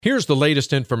Here's the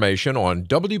latest information on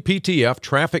WPTF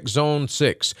Traffic Zone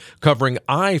 6, covering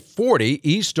I-40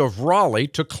 east of Raleigh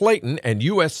to Clayton and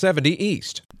US 70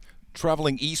 east.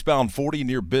 Traveling eastbound 40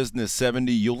 near Business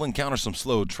 70, you'll encounter some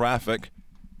slow traffic.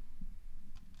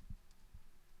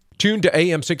 Tune to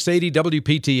AM 680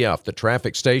 WPTF, the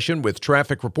traffic station, with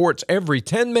traffic reports every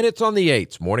 10 minutes on the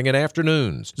 8s, morning and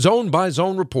afternoons.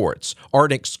 Zone-by-zone reports are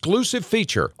an exclusive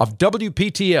feature of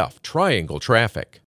WPTF Triangle Traffic.